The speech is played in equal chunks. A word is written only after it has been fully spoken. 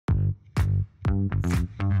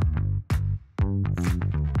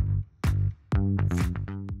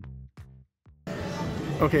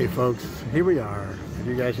Okay folks, here we are. If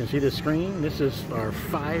you guys can see the screen, this is our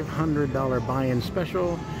 $500 buy-in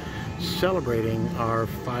special celebrating our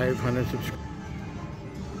 500 subscribers.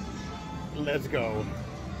 Let's go.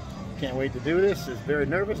 Can't wait to do this. It's very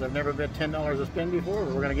nervous. I've never bet $10 a spin before,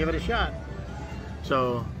 but we're gonna give it a shot.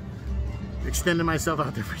 So extending myself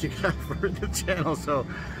out there for you guys for the channel. So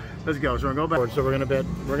let's go. So we're gonna go back. So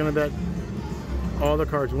we're gonna bet all the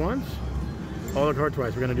cards once, all the cards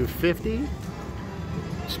twice. We're gonna do 50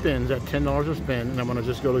 spins at $10 a spin, and I'm gonna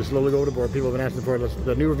just go slowly go to the board. People have been asking for it.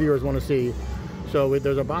 The new reviewers want to see. So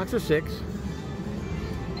there's a box of 6,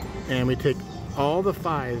 and we take all the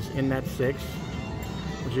 5s in that 6,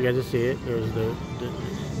 which you guys will see it. There's the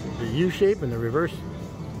U shape and the reverse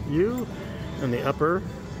U, and the upper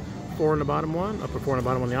 4 on the bottom one, upper 4 on the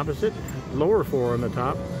bottom on the opposite, lower 4 on the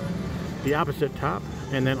top, the opposite top,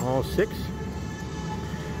 and then all 6.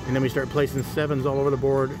 And then we start placing 7s all over the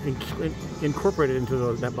board, incorporated into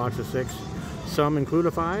that box of 6. Some include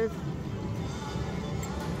a 5,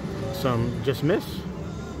 some just miss.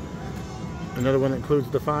 Another one that includes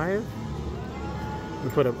the 5. We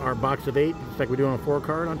put our box of 8, just like we do on a 4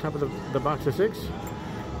 card, on top of the box of 6.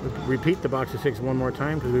 We repeat the box of 6 one more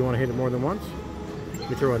time because we want to hit it more than once.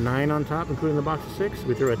 We throw a 9 on top, including the box of 6.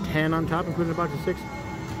 We throw a 10 on top, including the box of 6.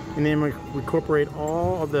 And then we incorporate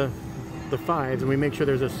all of the 5s, and we make sure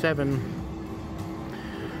there's a 7.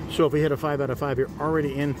 So if we hit a 5 out of 5, you're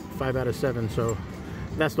already in 5 out of 7. So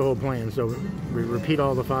that's the whole plan. So we repeat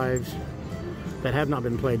all the 5s that have not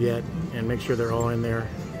been played yet and make sure they're all in there.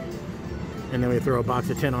 And then we throw a box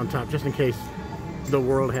of 10 on top just in case the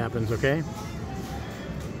world happens, okay?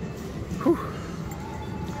 Whew.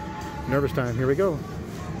 Nervous time. Here we go.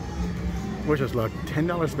 Wish us luck.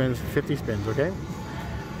 $10 spins, 50 spins, okay?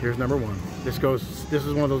 Here's number 1. This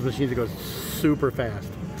is one of those machines that goes super fast.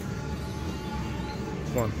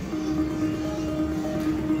 1.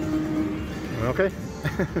 Okay.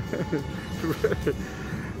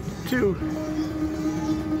 2.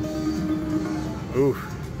 Oof.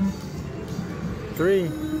 3.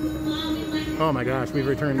 Oh my gosh, we've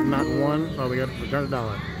returned not 1. Oh, we got to return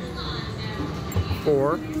 $1.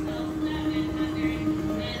 4.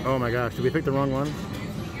 Oh my gosh, did we pick the wrong one?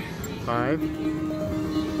 5.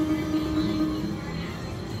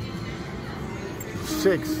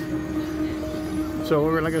 6. So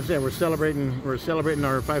like I said, we're celebrating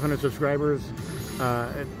our 500 subscribers.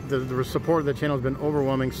 The support of the channel has been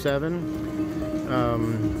overwhelming.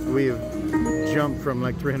 7. We have jumped from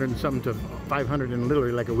like 300 and something to 500 in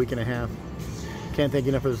literally like a week and a half. Can't thank you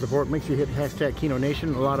enough for the support. Make sure you hit hashtag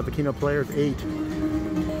kenonation. A lot of the Keno players. 8.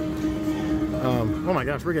 Oh my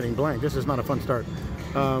gosh, we're getting blank. This is not a fun start.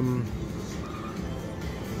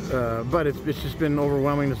 But it's just been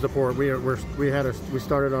overwhelming, the support. We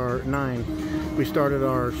started our 9. We started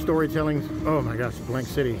our storytelling. Oh my gosh, blank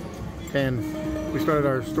city. 10. We started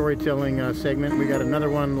our storytelling segment. We got another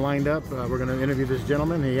one lined up. We're going to interview this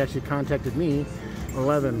gentleman. He actually contacted me.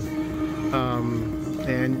 11.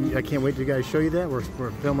 And I can't wait to you guys show you that.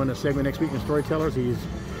 We're filming a segment next week in Storytellers. He's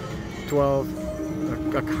 12.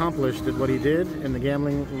 Accomplished at what he did in the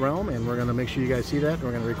gambling realm, and we're going to make sure you guys see that.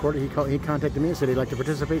 We're going to record it. He contacted me and said he'd like to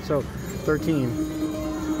participate. So 13.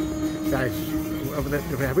 Guys,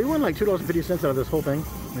 have we won like $2.50 out of this whole thing?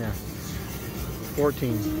 Yeah.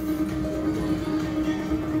 14.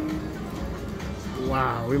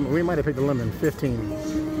 Wow, we might have picked the lemon. 15.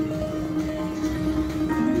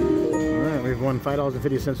 All right, we've won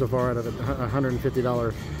 $5.50 so far out of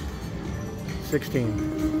 $150.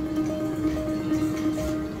 16.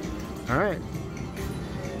 All right,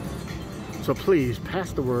 so please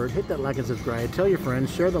pass the word, hit that like and subscribe, tell your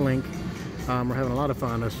friends, share the link. We're having a lot of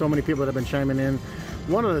fun. There's so many people that have been chiming in.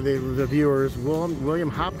 One of the viewers, William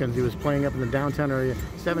Hopkins, he was playing up in the downtown area,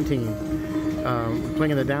 17,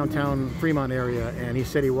 playing in the downtown Fremont area, and he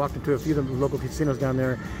said he walked into a few of the local casinos down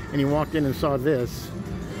there, and he walked in and saw this.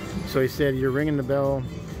 So he said, "You're ringing the bell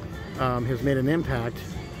has made an impact."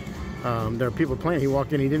 There are people playing. He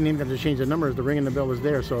walked in, he didn't even have to change the numbers. The ringing the bell was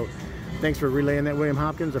there. So thanks for relaying that, William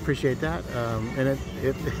Hopkins. I appreciate that. And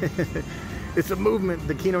it's a movement.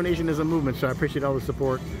 The Keno Nation is a movement, so I appreciate all the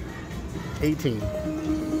support. 18.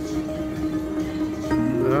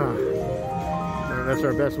 That's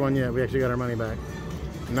our best one yet. We actually got our money back.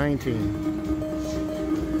 19.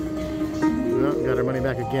 Got our money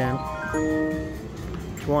back again.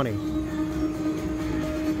 20.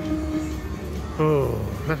 Oh,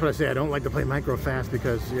 that's what I say. I don't like to play micro fast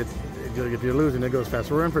because if you're losing, it goes fast.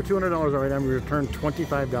 So we're in for $200 already, and we returned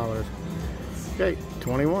 $25. Okay,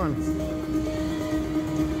 21.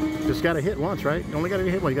 Just got to hit once, right? You only got to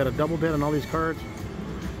hit one. You got a double bet on all these cards.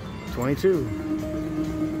 22.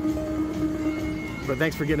 but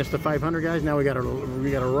thanks for getting us to 500, guys. Now we got a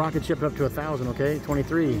rocket ship up to 1,000. Okay,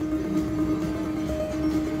 23.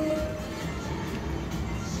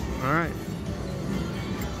 All right,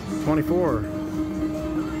 24.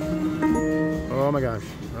 Oh my gosh.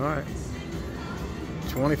 All right,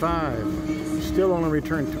 25. Still only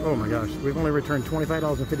returned. Oh my gosh, we've only returned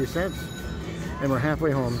 $25.50, and we're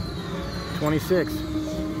halfway home. 26.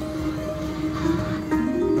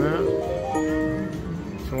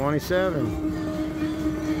 27.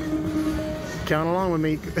 Count along with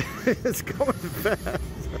me. It's going fast.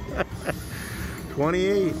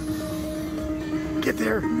 28. Get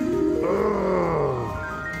there. Oh.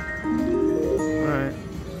 All right.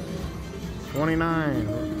 29.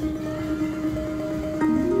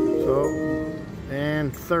 So,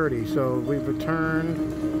 and 30. So we've returned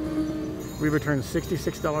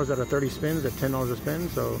 $66 out of 30 spins at $10 a spin.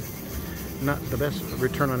 So not the best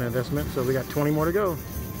return on investment. So we got 20 more to go.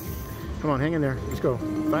 Come on, hang in there. Let's go.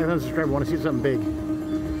 500 subscribers. Want to see something big.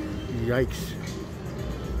 Yikes.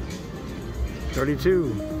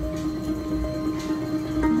 32.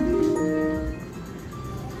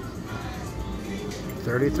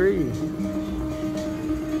 33.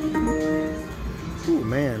 Ooh,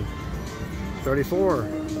 man. 34.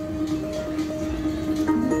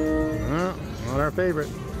 Not our favorite.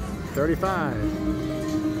 35.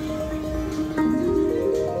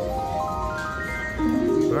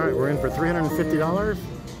 All right, we're in for $350,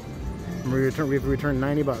 and we've returned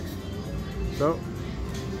 90 bucks. So,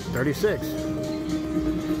 36.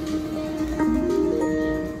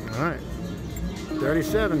 All right,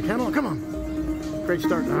 37. Come on, come on. Great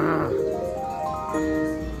start.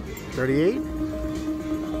 38.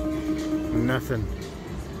 Nothing.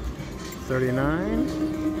 39.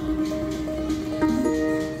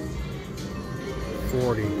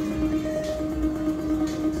 40.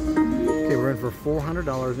 We're in for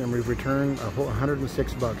 $400 and we've returned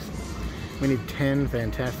 106 bucks. We need 10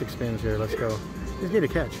 fantastic spins here. Let's go. Just need a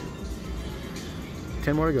catch.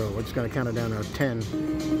 10 more to go. We're just going to count it down now. 10.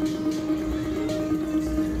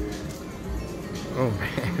 Oh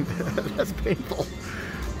man, that's painful.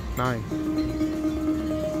 9.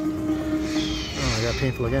 Oh, I got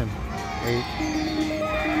painful again. 8.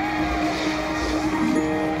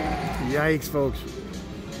 Yikes, folks.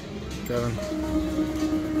 7.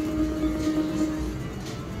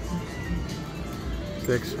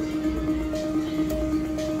 6.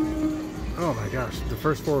 Oh my gosh, the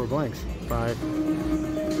first 4 were blanks. 5.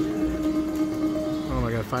 Oh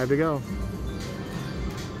my god, 5 to go.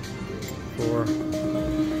 4.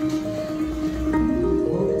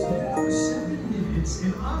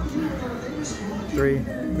 3.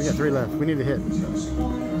 We got 3 left. We need a hit.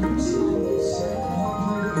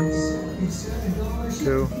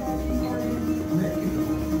 2.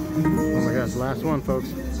 Oh my gosh, last one,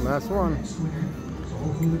 folks. Last one.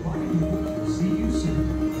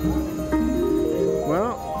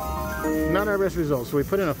 Well, not our best results. So we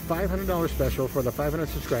put in a $500 special for the 500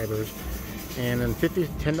 subscribers, and then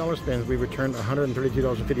 $10 spins. We returned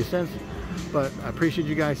 $132.50. But I appreciate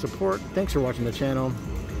you guys' support. Thanks for watching the channel.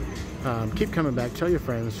 Keep coming back. Tell your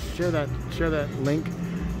friends. Share that link.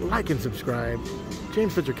 Like and subscribe.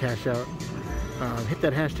 James Pitzer Cash Out. Hit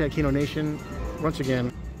that hashtag kenonation. Once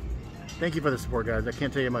again, thank you for the support, guys. I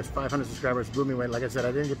can't tell you how much. 500 subscribers blew me away. Like I said,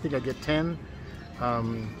 I didn't think I'd get 10.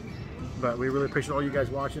 But we really appreciate all you guys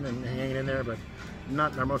watching and hanging in there. But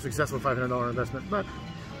not our most successful $500 investment. But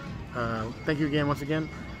thank you again, once again.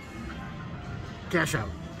 Cash out.